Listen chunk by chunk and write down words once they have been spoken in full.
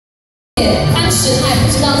时他也不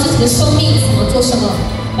知道自己的生命想要做什么。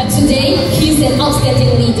But today, he is an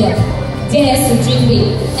outstanding leader. Dares to dream big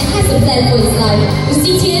and has a plan for his life. 可是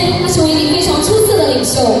今天，他成为一名非常出色的领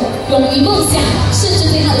袖，勇于梦想，甚至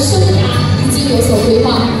对他的生涯已经有所规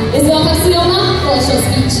划。Let's welcome Yong for a short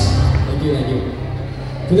speech. Thank you.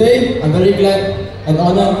 Today, I'm very glad and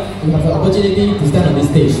honored to have the opportunity to stand on this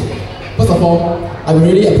stage. First of all, I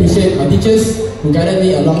really appreciate my teachers who guided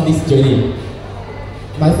me along this journey.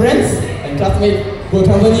 My friends and classmates who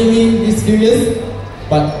accompany me these few years,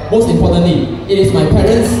 but most importantly, it is my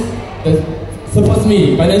parents that support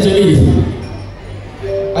me financially.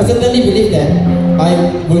 I certainly believe that I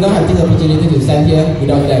will not have this opportunity to stand here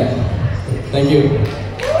without them. Thank you.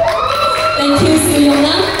 Thank you, Yong.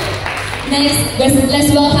 Next,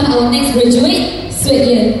 let's welcome our next graduate,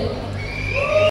 Yan.